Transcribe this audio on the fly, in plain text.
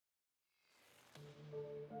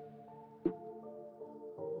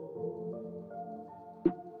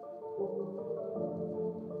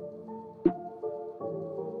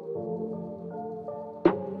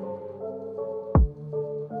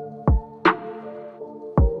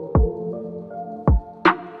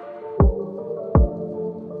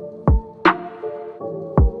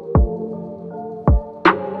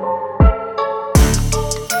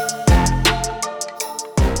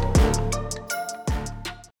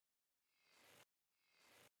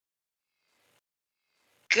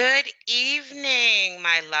Good evening,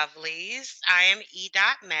 my lovelies. I am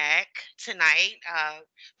E.Mac tonight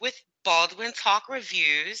with Baldwynn Tawlk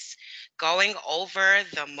Reviews, going over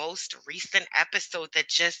the most recent episode that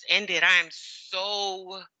just ended. I am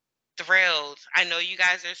so thrilled. I know you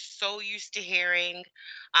guys are so used to hearing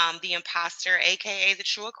the imposter, aka the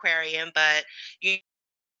true Aquarian, but you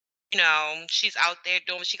know, she's out there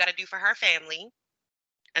doing what she got to do for her family.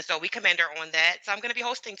 And so we commend her on that. So I'm going to be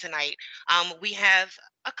hosting tonight. We have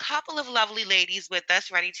a couple of lovely ladies with us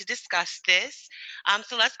ready to discuss this.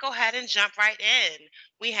 So let's go ahead and jump right in.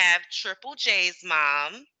 We have Triple J's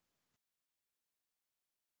mom.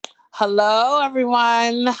 Hello,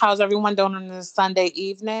 everyone. How's everyone doing on this Sunday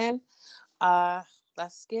evening?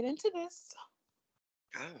 Let's get into this.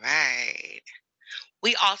 All right.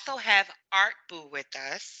 We also have Art Boo with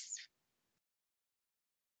us.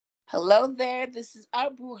 Hello there. This is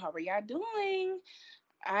Abu. How are y'all doing?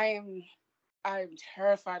 I'm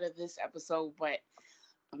terrified of this episode, but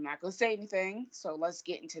I'm not gonna say anything. So let's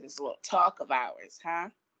get into this little talk of ours, huh?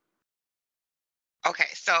 Okay,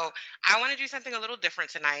 so I want to do something a little different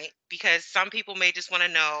tonight because some people may just want to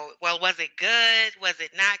know, well, was it good? Was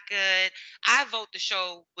it not good? I vote the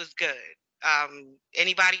show was good.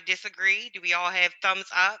 Anybody disagree? Do we all have thumbs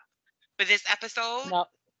up for this episode? No,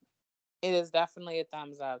 it is definitely a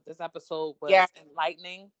thumbs up. This episode was Yeah.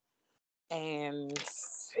 enlightening and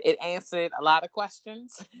it answered a lot of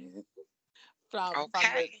questions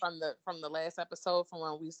Okay. from the last episode, from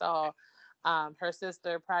when we saw her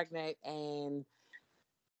sister pregnant, and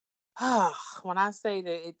when I say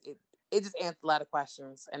that it just answered a lot of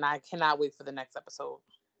questions, and I cannot wait for the next episode.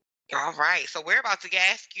 All right. So we're about to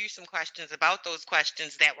ask you some questions about those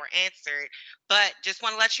questions that were answered. But just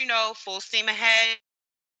want to let you know, full steam ahead.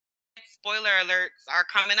 Spoiler alerts are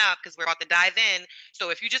coming up because we're about to dive in. So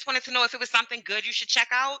if you just wanted to know if it was something good you should check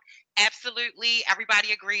out, absolutely.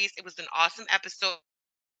 Everybody agrees. It was an awesome episode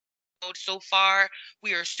so far.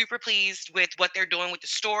 We are super pleased with what they're doing with the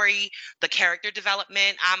story, the character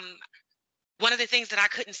development. One of the things that I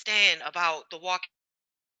couldn't stand about The Walking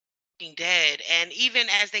Dead, and even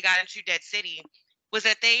as they got into Dead City, was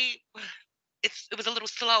that it was a little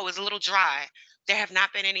slow, it was a little dry. There have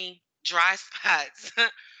not been any dry spots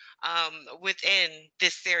within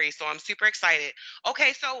this series, so I'm super excited.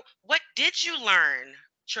 Okay, so what did you learn,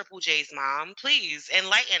 Triple J's mom? Please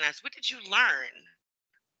enlighten us. What did you learn?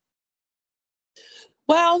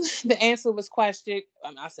 Well, the answer was questioned.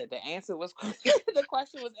 I said the answer was the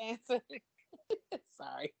question was answered.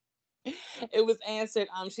 Sorry. It was answered.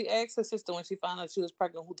 She asked her sister when she found out she was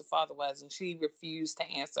pregnant who the father was, and she refused to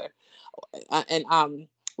answer. And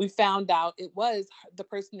we found out it was the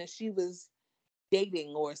person that she was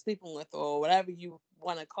dating or sleeping with, or whatever you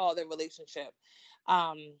want to call their relationship.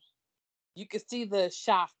 You could see the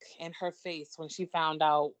shock in her face when she found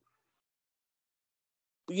out,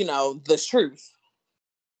 the truth.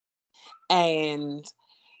 And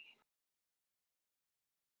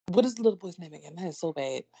what is the little boy's name again? That is so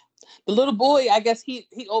bad. The little boy, I guess he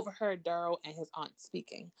overheard Daryl and his aunt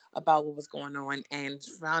speaking about what was going on, and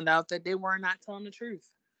found out that they were not telling the truth,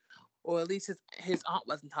 or at least his aunt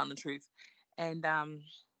wasn't telling the truth. And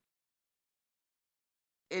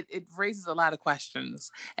it raises a lot of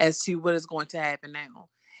questions as to what is going to happen now,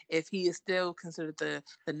 if he is still considered the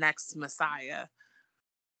next Messiah.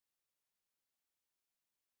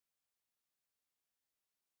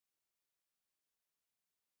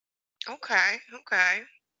 Okay.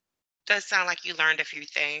 Does sound like you learned a few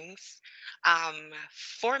things.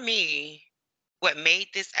 For me, what made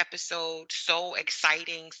this episode so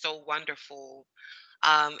exciting, so wonderful,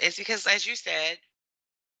 is because, as you said,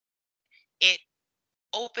 it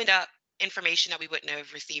opened up information that we wouldn't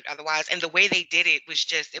have received otherwise. And the way they did it was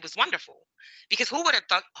it was wonderful. Because who would have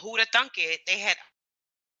thunk it? They had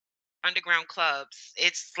underground clubs.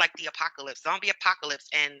 It's like the apocalypse, zombie apocalypse,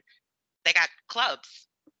 and they got clubs.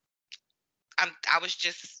 I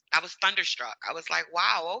was thunderstruck. I was like,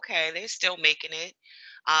 wow, okay, they're still making it.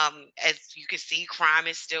 As you can see, crime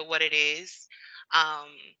is still what it is. Um,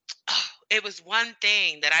 it was one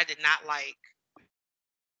thing that I did not like.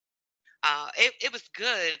 It was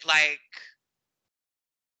good. Like,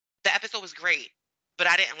 the episode was great. but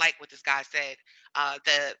I didn't like what this guy said. I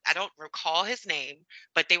don't recall his name,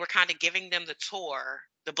 but they were kind of giving them the tour.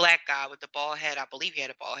 The black guy with the bald head, I believe he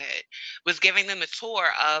had a bald head, was giving them a tour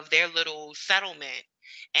of their little settlement.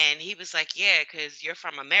 And he was like, yeah, because you're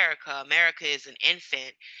from America. America is an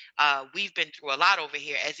infant. We've been through a lot over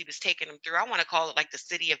here. As he was taking them through, I want to call it like the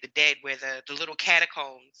city of the dead, where the little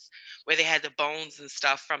catacombs, where they had the bones and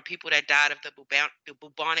stuff from people that died of the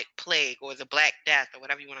bubonic plague or the Black Death or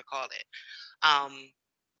whatever you want to call it.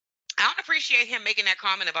 I don't appreciate him making that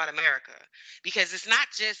comment about America, because it's not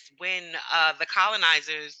just when the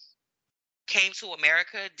colonizers came to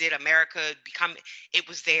America, did America become, it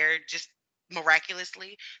was there just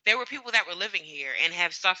miraculously. There were people that were living here and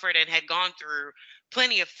have suffered and had gone through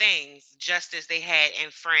plenty of things, just as they had in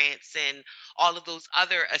France and all of those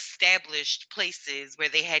other established places where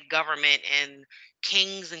they had government and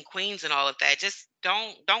kings and queens and all of that. Just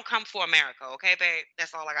don't come for America, okay, babe?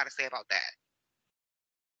 That's all I got to say about that.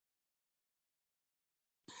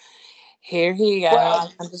 Here he go.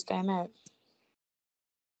 Well, I understand that.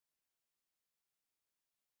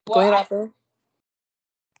 Go well, ahead, Arthur.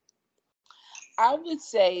 I would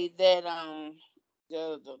say that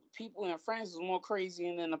the people in France is more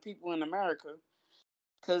crazy than the people in America,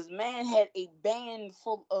 because man had a band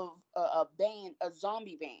full of a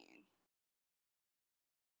zombie band.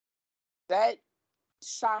 That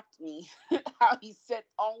shocked me how he set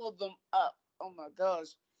all of them up. Oh my gosh.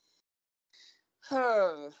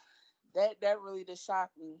 That really just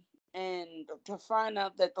shocked me. And to find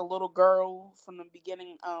out that the little girl from the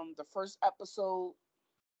beginning, the first episode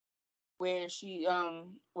where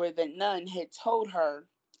where the nun had told her,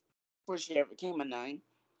 before she ever became a nun,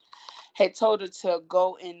 had told her to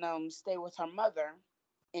go and stay with her mother,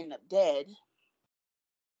 end up dead.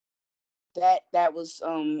 That was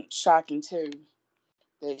shocking too,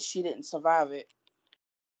 that she didn't survive it.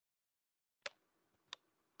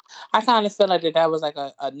 I kind of feel like that was like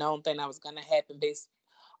a known thing that was going to happen based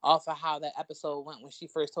off of how that episode went when she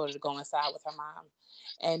first told her to go inside with her mom.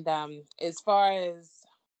 And as far as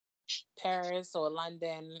Paris or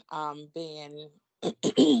London being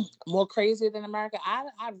more crazy than America, I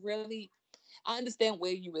understand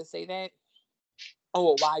where you would say that,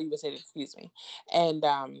 or why you would say that, excuse me. And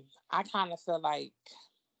I kind of feel like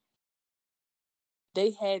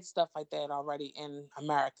they had stuff like that already in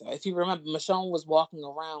America. If you remember, Michonne was walking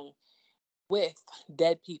around with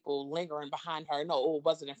dead people lingering behind her. No, it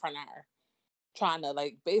wasn't in front of her, trying to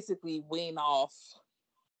like basically wean off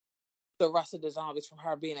the rest of the zombies from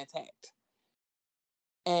her being attacked.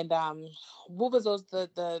 And what was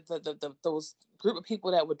those group of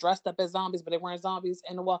people that were dressed up as zombies, but they weren't zombies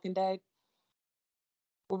in The Walking Dead?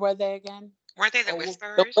 What were they again? Weren't they the The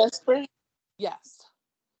Whisperers? Whisper. Yes.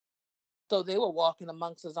 So they were walking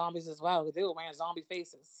amongst the zombies as well, because they were wearing zombie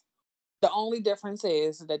faces. The only difference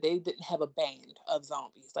is that they didn't have a band of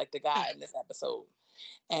zombies like the guy in this episode.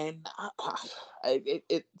 And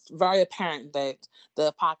it's very apparent that the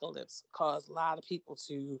apocalypse caused a lot of people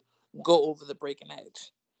to go over the breaking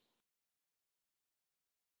edge.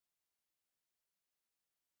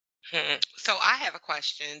 So I have a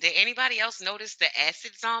question. Did anybody else notice the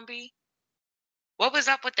acid zombie? What was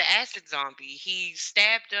up with the acid zombie? He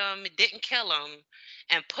stabbed him, didn't kill him,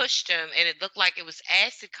 and pushed him, and it looked like it was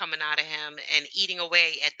acid coming out of him and eating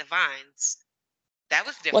away at the vines. That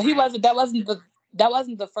was Well, he different. wasn't. That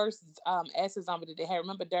wasn't the first acid zombie that they had.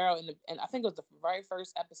 Remember Daryl and I think it was the very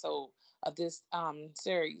first episode of this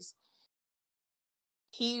series.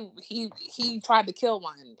 He tried to kill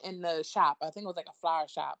one in the shop. I think it was like a flower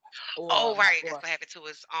shop Oh, or right. That's or what happened to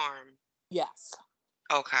his arm. yes.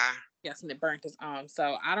 Okay. Yes, and it burnt his arm.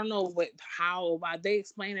 So I don't know how or why they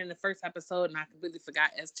explained it in the first episode, and I completely forgot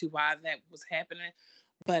as to why that was happening.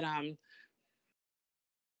 But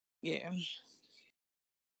yeah.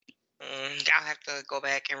 I'll have to go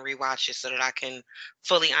back and rewatch it so that I can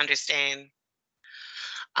fully understand.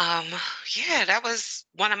 Um, yeah, that was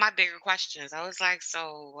one of my bigger questions. I was like,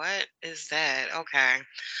 so what is that? Okay.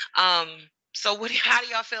 Um, so how do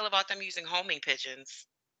y'all feel about them using homing pigeons?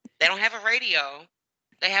 They don't have a radio.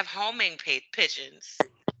 They have homing pigeons.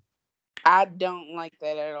 I don't like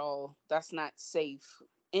that at all. That's not safe.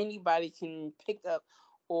 Anybody can pick up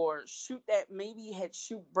or shoot that. Maybe had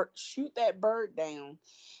shoot that bird down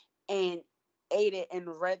and ate it and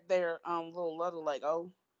read their little letter like,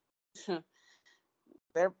 oh,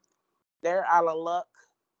 they're they're out of luck.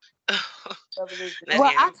 Whatever it is that That-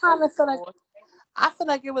 Well, yeah. I kind of feel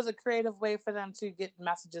like it was a creative way for them to get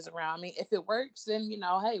messages around. I mean, if it works, then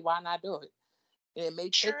hey, why not do it? It may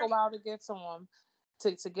take Sure. a while to get to them,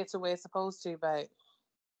 to get to where it's supposed to, but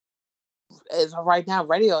as of right now,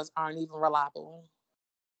 radios aren't even reliable.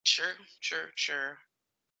 True. True.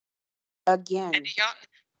 Again. And y'all,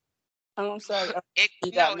 I'm sorry. You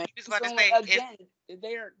no, got you me. was about to So say it. again,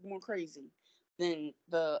 they're more crazy than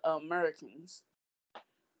the Americans.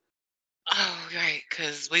 Oh, right,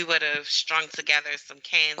 because we would have strung together some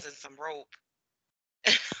cans and some rope.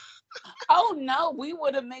 Oh no, we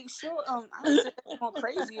would have made sure. I said more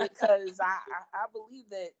crazy because I believe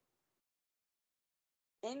that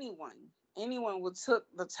anyone would took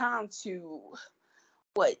the time to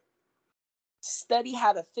what study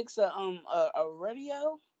how to fix a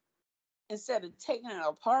radio instead of taking it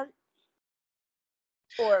apart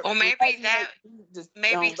or Or maybe letting that, it just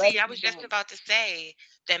maybe, let see, it I be was just done. about to say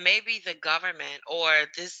that maybe the government or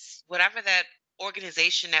this, whatever that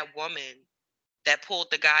organization, that woman that pulled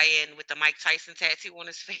the guy in with the Mike Tyson tattoo on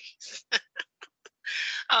his face,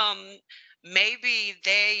 um, maybe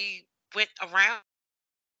they went around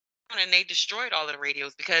and they destroyed all of the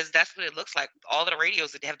radios because that's what it looks like. All of the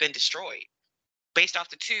radios that have been destroyed based off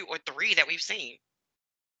the 2 or 3 that we've seen.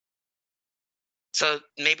 So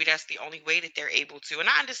maybe that's the only way that they're able to. And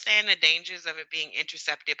I understand the dangers of it being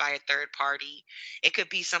intercepted by a third party. It could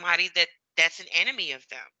be somebody that's an enemy of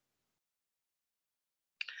them.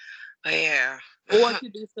 But yeah. Or it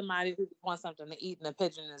could be somebody who wants something to eat and the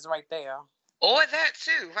pigeon is right there. Or that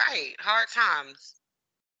too, right. Hard times.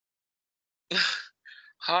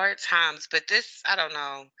 Hard times. But this, I don't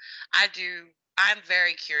know. I'm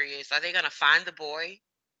very curious. Are they going to find the boy?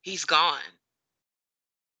 He's gone.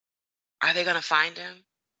 Are they going to find him?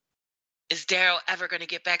 Is Daryl ever going to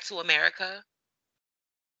get back to America?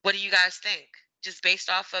 What do you guys think? Just based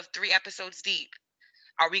off of 3 episodes deep.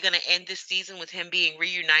 Are we going to end this season with him being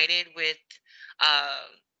reunited with uh,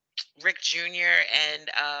 Rick Jr.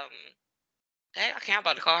 and I can't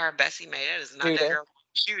about to call her Bessie Mae. That is not that Judith. girl.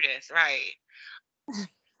 Judith, right?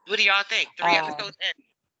 What do y'all think? 3 episodes in.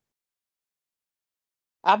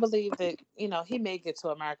 I believe that, he may get to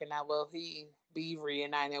America now. Will he be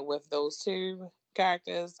reunited with those 2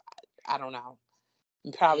 characters? I don't know.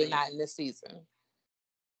 Probably not in this season.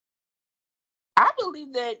 I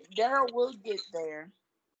believe that Daryl will get there,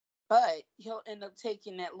 but he'll end up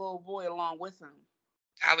taking that little boy along with him.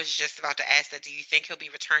 I was just about to ask that. Do you think he'll be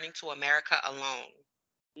returning to America alone?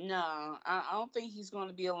 No, I don't think he's going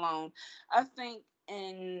to be alone. I think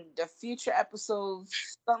in the future episodes,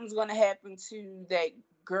 something's going to happen to that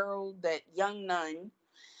girl, that young nun,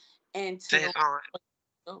 and To to his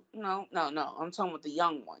aunt. no. I'm talking about the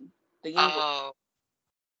young one, the younger. Oh.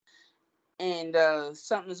 And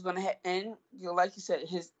something's going to happen. And like you said,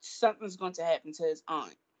 something's going to happen to his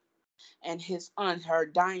aunt. And his aunt, her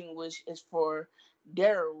dying wish is for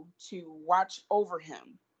Daryl to watch over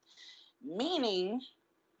him, meaning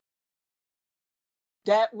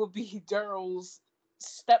that will be Daryl's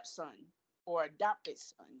stepson or adopted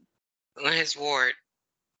son. His ward.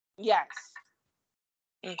 Yes.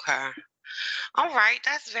 Okay. All right.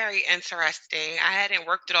 That's very interesting. I hadn't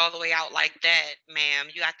worked it all the way out like that, ma'am.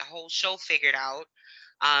 You got the whole show figured out.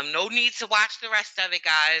 No need to watch the rest of it,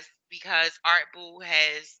 guys, because Art Boo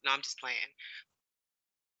has. No, I'm just playing.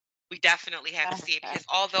 We definitely have to see it because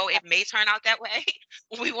although it may turn out that way,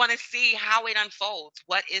 we want to see how it unfolds.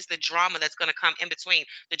 What is the drama that's going to come in between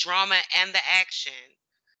the drama and the action?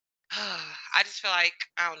 I just feel like,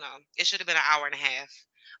 I don't know, it should have been an hour and a half.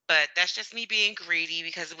 But that's just me being greedy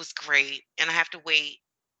because it was great. And I have to wait.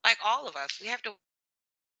 Like all of us, we have to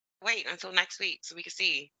wait until next week so we can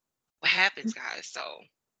see what happens, guys. So I don't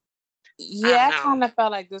Yeah, I know. kind of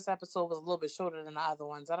felt like this episode was a little bit shorter than the other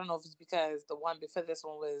ones. I don't know if it's because the one before this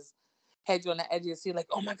one had you on the edge of your seat, like,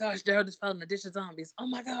 oh my gosh, Daryl just fell in the dish of zombies. Oh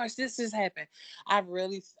my gosh, this just happened. I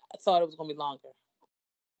really thought it was gonna be longer.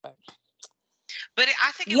 But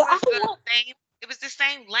I think it Yeah, was the same. It was the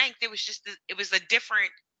same length. It was just it was a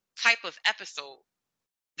different type of episode.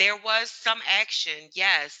 There was some action,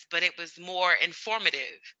 yes, but it was more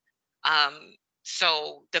informative.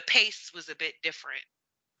 So the pace was a bit different.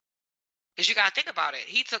 Because you gotta think about it.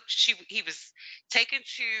 He was taken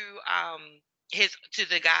to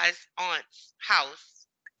the guy's aunt's house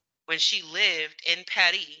when she lived in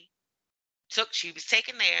Paris. She was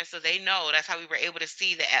taken there, so they know that's how we were able to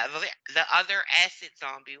see the other acid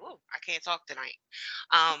zombie. Whoa, I can't talk tonight.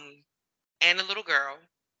 And the little girl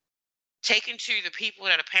taken to the people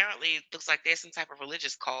that apparently looks like there's some type of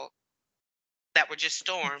religious cult that were just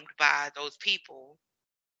stormed by those people.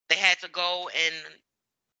 They had to go and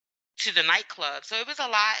to the nightclub, so it was a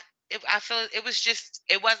lot. I feel it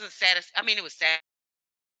wasn't satisfying. I mean, it was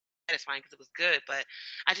satisfying because it was good, but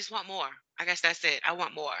I just want more. I guess that's it. I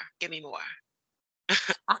want more. Give me more.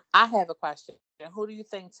 I have a question. Who do you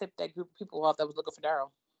think tipped that group of people off that was looking for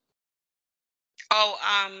Daryl? Oh,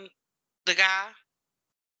 the guy.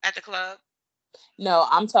 at the club? No,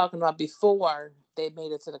 I'm talking about before they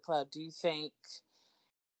made it to the club. Do you think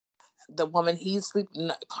the woman he's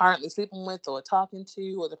currently sleeping with, or talking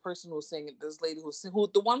to, or the person who's singing, this lady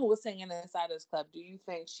the one who was singing inside this club, do you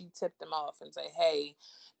think she tipped them off and say, "Hey,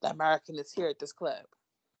 the American is here at this club"?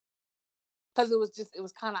 Because it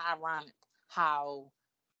was kind of ironic how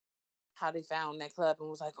they found that club and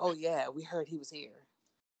was like, "Oh yeah, we heard he was here."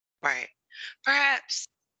 Right. Perhaps.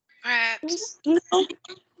 Perhaps. No,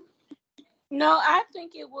 no, I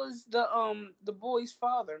think it was the boy's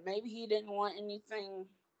father. Maybe he didn't want anything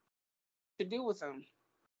to do with him.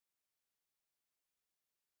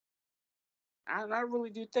 I really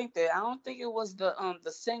do think that. I don't think it was the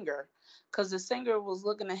singer, because the singer was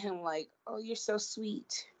looking at him like, "Oh, you're so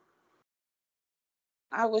sweet.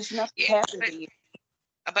 I wish nothing Yeah. happened But, to you."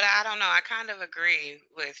 but I don't know. I kind of agree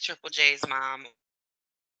with Triple J's mom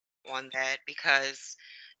on that because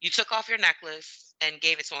you took off your necklace and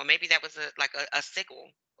gave it to him. Maybe that was a signal.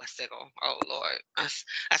 A signal. Oh Lord,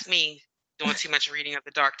 that's me doing too much reading of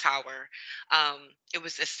the Dark Tower. It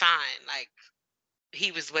was a sign, like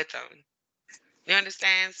he was with him. You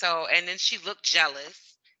understand? So, and then she looked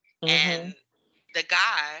jealous, and Mm-hmm. the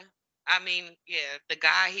guy. I mean, yeah, the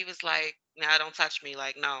guy. He was like, "No, don't touch me."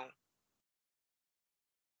 Like, no.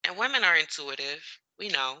 And women are intuitive. We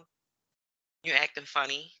know you're acting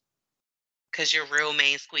funny because your real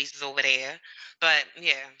main squeeze is over there. But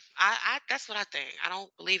yeah, I that's what I think. I don't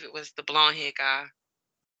believe it was the blonde hair guy.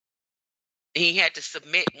 He had to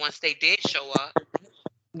submit once they did show up.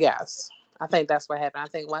 Yes, I think that's what happened. I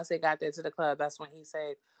think once they got there to the club, that's when he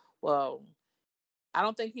said, "Well, I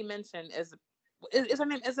don't think he mentioned is her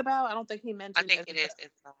name Isabelle? I don't think he I mentioned think it is.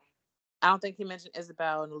 Isabelle. I don't think he mentioned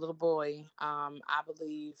Isabel and the little boy. I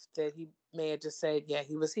believe that he may have just said, yeah,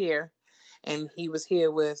 he was here, and he was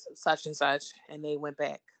here with such and such, and they went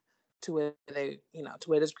back to where to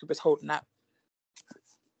where this group is holding up.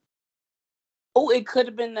 Oh, it could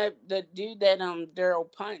have been the dude that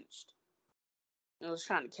Daryl punched and was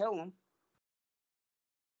trying to kill him.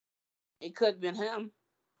 It could have been him.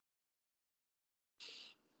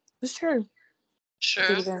 It's true. It could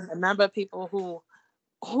Sure. have been a number of people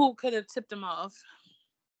who could have tipped him off.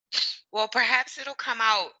 Well, perhaps it'll come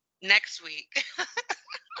out next week.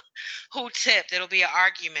 Who tipped? It'll be an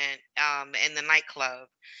argument in the nightclub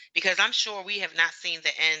because I'm sure we have not seen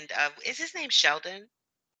the end of. Is his name Sheldon?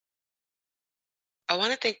 I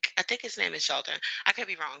want to think. I think his name is Sheldon. I could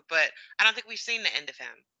be wrong, but I don't think we've seen the end of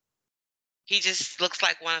him. He just looks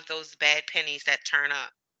like one of those bad pennies that turn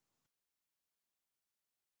up.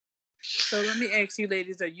 So let me ask you,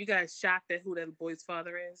 ladies, are you guys shocked at who that boy's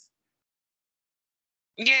father is?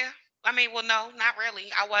 Yeah. I mean, well, no, not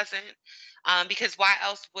really. I wasn't. Because why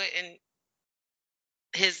else wouldn't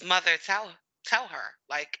his mother tell her?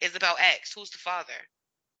 Like Isabel asked, "Who's the father?"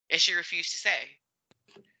 And she refused to say.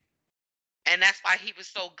 And that's why he was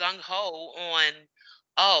so gung ho on,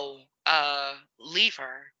 oh, leave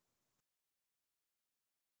her.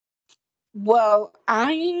 Well,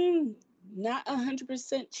 I'm not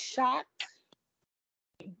 100% shocked.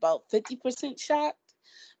 About 50% shocked,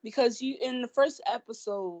 because you in the first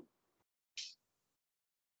episode,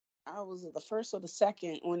 I was it the first or the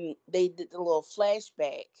second when they did the little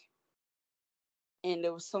flashback, and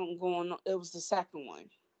there was something going on. It was the second one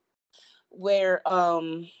where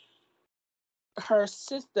her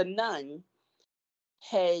sister nun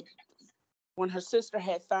had, when her sister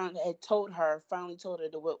had finally told her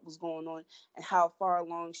what was going on and how far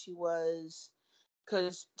along she was,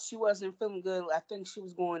 because she wasn't feeling good. I think she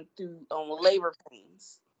was going through labor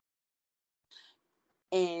pains,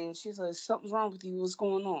 and she's like, "Something's wrong with you. What's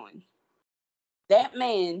going on?" That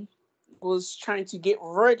man was trying to get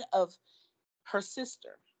rid of her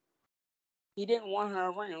sister. He didn't want her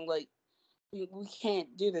around. Like, we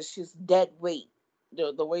can't do this. She's dead weight.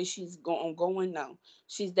 The way she's going now,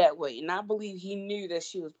 she's that way. And I believe he knew that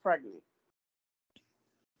she was pregnant.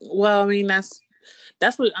 Well, I mean that's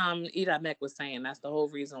what Eda Mek was saying. That's the whole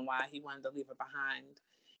reason why he wanted to leave her behind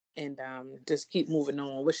and just keep moving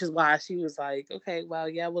on. Which is why she was like, okay, well,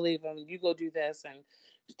 yeah, we'll leave him. You go do this, and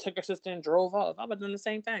took her sister and drove off. I would have done the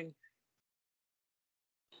same thing.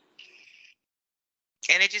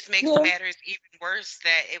 And it just makes Yeah. matters even worse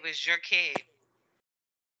that it was your kid.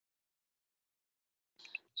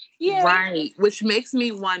 Yeah. Right. Which makes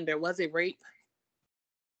me wonder, was it rape?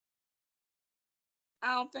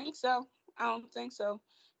 I don't think so. I don't think so.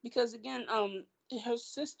 Because again, her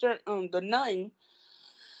sister, the nun,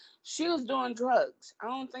 she was doing drugs. I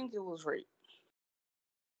don't think it was rape.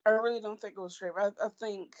 I really don't think it was rape. I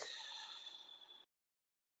think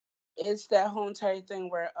it's that whole entire thing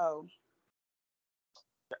where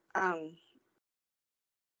um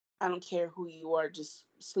I don't care who you are, just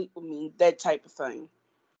sleep with me, that type of thing.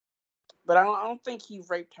 But I don't think he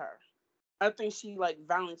raped her. I think she like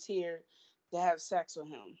volunteered to have sex with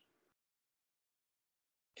him.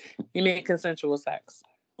 You mean consensual sex?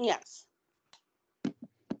 Yes.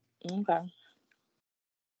 Okay.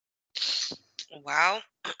 Well,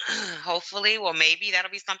 hopefully, well, maybe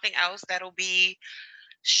that'll be something else that'll be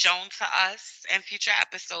shown to us in future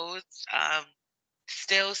episodes.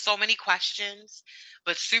 Still so many questions,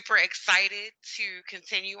 but super excited to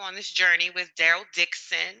continue on this journey with Daryl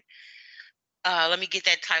Dixon. Let me get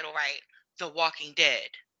that title right. The Walking Dead,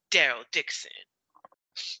 Daryl Dixon.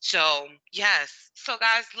 So, yes. So,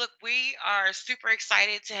 guys, look, we are super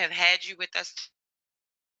excited to have had you with us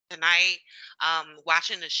tonight,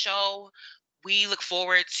 watching the show. We look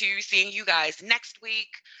forward to seeing you guys next week.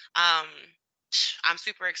 Um, I'm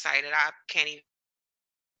super excited. I can't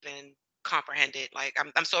even comprehend it. Like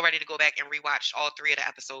I'm so ready to go back and rewatch all three of the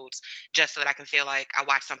episodes just so that I can feel like I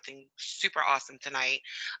watched something super awesome tonight.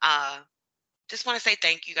 Uh, just want to say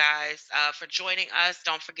thank you guys for joining us.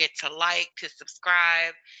 Don't forget to like, to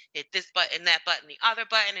subscribe, hit this button, that button, the other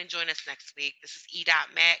button, and join us next week. This is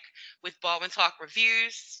E.Mac with Baldwynn Tawlk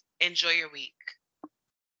Reviews. Enjoy your week.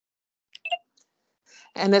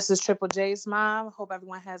 And this is Triple J's mom. Hope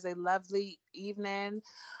everyone has a lovely evening,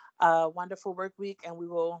 wonderful work week, and we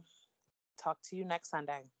will talk to you next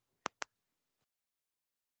Sunday.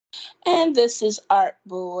 And this is Art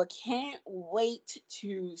Bull. Can't wait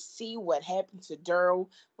to see what happened to Daryl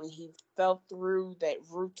when he fell through that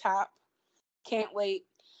rooftop. Can't wait.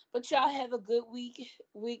 But y'all have a good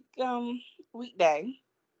weekday.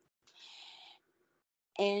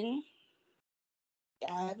 And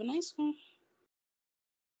y'all have a nice one.